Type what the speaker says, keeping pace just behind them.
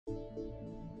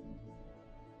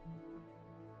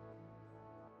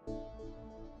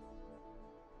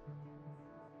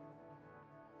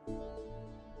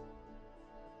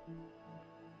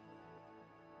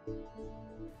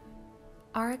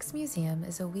RX Museum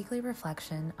is a weekly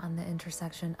reflection on the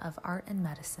intersection of art and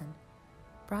medicine,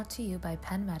 brought to you by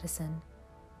Penn Medicine,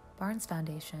 Barnes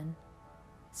Foundation,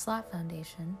 Slot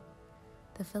Foundation,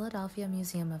 the Philadelphia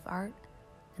Museum of Art,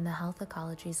 and the Health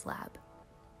Ecologies Lab.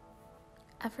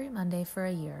 Every Monday for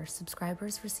a year,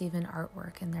 subscribers receive an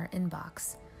artwork in their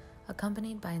inbox,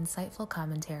 accompanied by insightful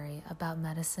commentary about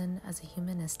medicine as a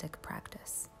humanistic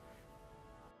practice.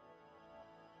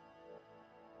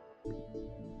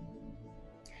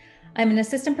 I'm an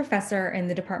assistant professor in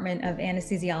the Department of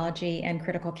Anesthesiology and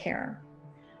Critical Care.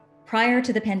 Prior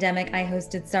to the pandemic, I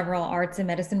hosted several arts and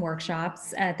medicine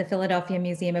workshops at the Philadelphia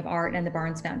Museum of Art and the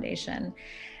Barnes Foundation.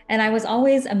 And I was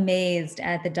always amazed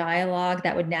at the dialogue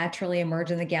that would naturally emerge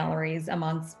in the galleries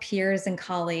amongst peers and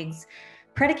colleagues,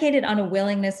 predicated on a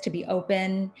willingness to be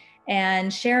open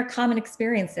and share common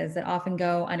experiences that often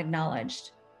go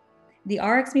unacknowledged. The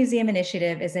RX Museum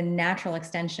Initiative is a natural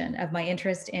extension of my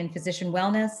interest in physician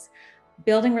wellness,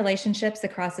 building relationships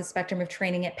across the spectrum of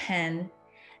training at Penn,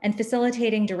 and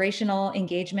facilitating durational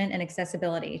engagement and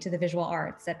accessibility to the visual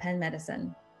arts at Penn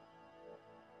Medicine.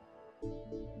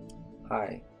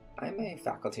 Hi, I'm a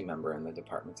faculty member in the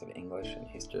Departments of English and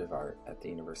History of Art at the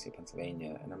University of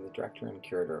Pennsylvania, and I'm the director and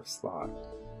curator of Slot,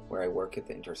 where I work at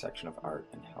the intersection of art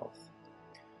and health.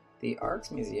 The RX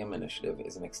Museum Initiative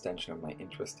is an extension of my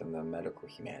interest in the medical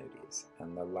humanities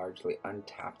and the largely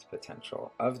untapped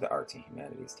potential of the arts and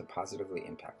humanities to positively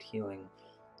impact healing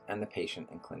and the patient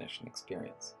and clinician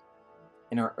experience.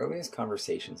 In our earliest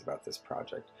conversations about this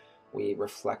project, we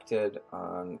reflected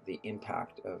on the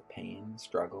impact of pain,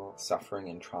 struggle, suffering,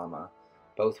 and trauma,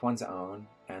 both one's own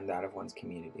and that of one's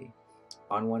community,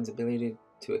 on one's ability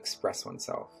to express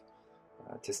oneself,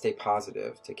 to stay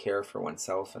positive, to care for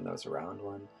oneself and those around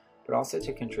one, but also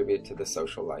to contribute to the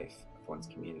social life of one's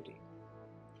community.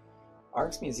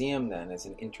 RX Museum, then, is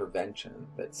an intervention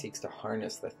that seeks to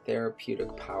harness the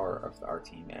therapeutic power of the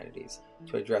arts and humanities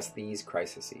to address these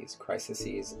crises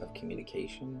of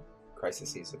communication,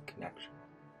 crises of connection.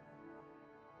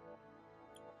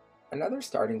 Another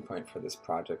starting point for this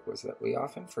project was that we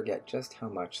often forget just how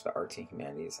much the arts and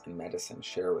humanities and medicine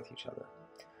share with each other.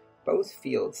 Both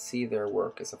fields see their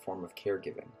work as a form of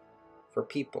caregiving, for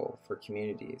people, for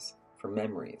communities, for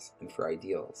memories, and for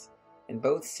ideals, and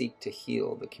both seek to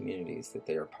heal the communities that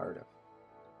they are part of.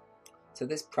 So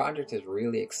this project is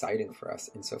really exciting for us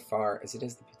insofar as it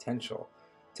has the potential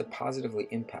to positively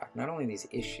impact not only these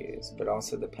issues, but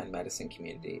also the Penn Medicine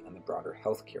community and the broader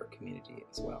healthcare community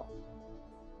as well.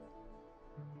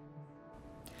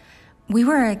 We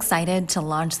were excited to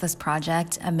launch this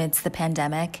project amidst the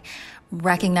pandemic,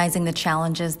 recognizing the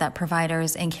challenges that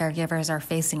providers and caregivers are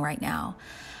facing right now.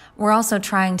 We're also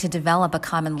trying to develop a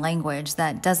common language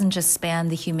that doesn't just span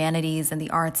the humanities and the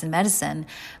arts and medicine,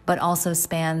 but also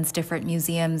spans different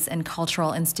museums and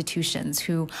cultural institutions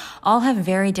who all have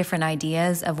very different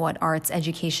ideas of what arts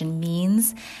education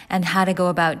means and how to go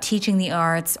about teaching the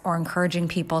arts or encouraging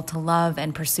people to love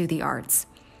and pursue the arts.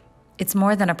 It's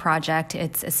more than a project,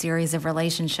 it's a series of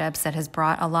relationships that has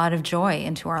brought a lot of joy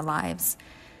into our lives.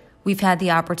 We've had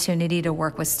the opportunity to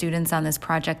work with students on this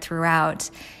project throughout,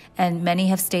 and many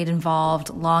have stayed involved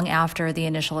long after the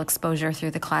initial exposure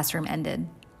through the classroom ended.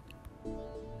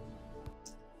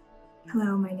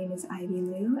 Hello, my name is Ivy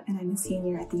Liu, and I'm a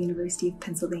senior at the University of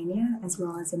Pennsylvania, as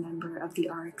well as a member of the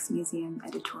RX Museum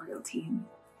editorial team.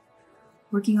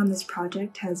 Working on this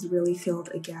project has really filled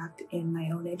a gap in my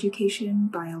own education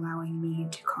by allowing me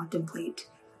to contemplate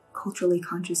culturally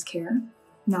conscious care,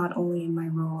 not only in my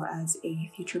role as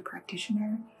a future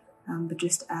practitioner, but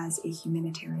just as a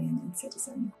humanitarian and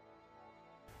citizen.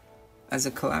 As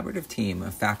a collaborative team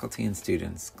of faculty and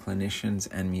students, clinicians,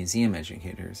 and museum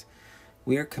educators,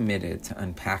 we are committed to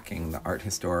unpacking the art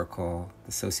historical,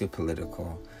 the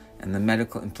sociopolitical, and the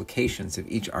medical implications of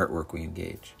each artwork we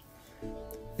engage.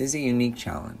 This is a unique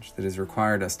challenge that has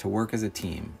required us to work as a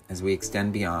team as we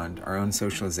extend beyond our own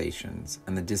socializations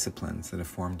and the disciplines that have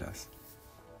formed us.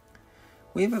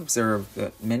 We have observed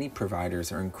that many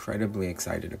providers are incredibly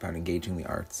excited about engaging the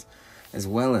arts, as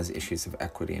well as issues of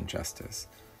equity and justice,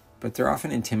 but they're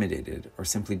often intimidated or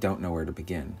simply don't know where to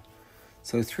begin.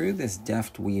 So through this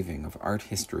deft weaving of art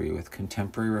history with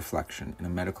contemporary reflection in a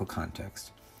medical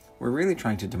context, we're really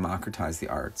trying to democratize the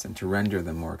arts and to render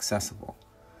them more accessible,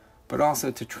 but also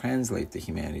to translate the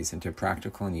humanities into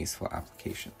practical and useful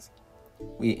applications.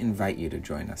 We invite you to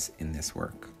join us in this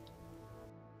work.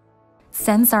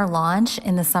 Since our launch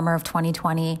in the summer of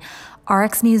 2020,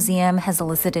 RX Museum has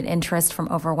elicited interest from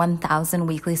over 1,000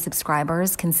 weekly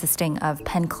subscribers consisting of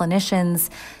Penn clinicians,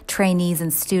 trainees,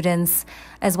 and students,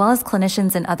 as well as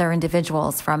clinicians and other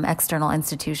individuals from external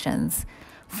institutions.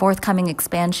 Forthcoming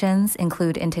expansions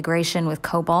include integration with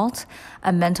Cobalt,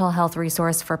 a mental health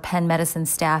resource for Penn Medicine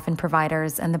staff and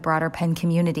providers and the broader Penn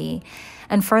community,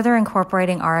 and further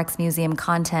incorporating RX Museum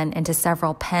content into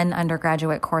several Penn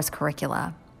undergraduate course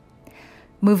curricula.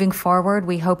 Moving forward,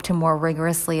 we hope to more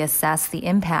rigorously assess the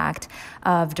impact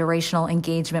of durational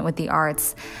engagement with the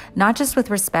arts, not just with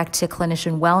respect to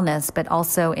clinician wellness, but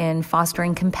also in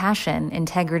fostering compassion,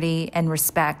 integrity, and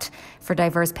respect for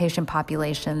diverse patient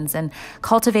populations and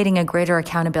cultivating a greater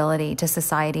accountability to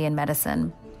society and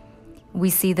medicine. We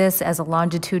see this as a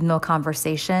longitudinal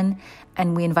conversation,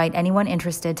 and we invite anyone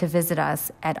interested to visit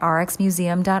us at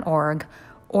rxmuseum.org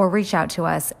or reach out to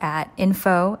us at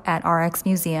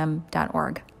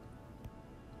info@rxmuseum.org.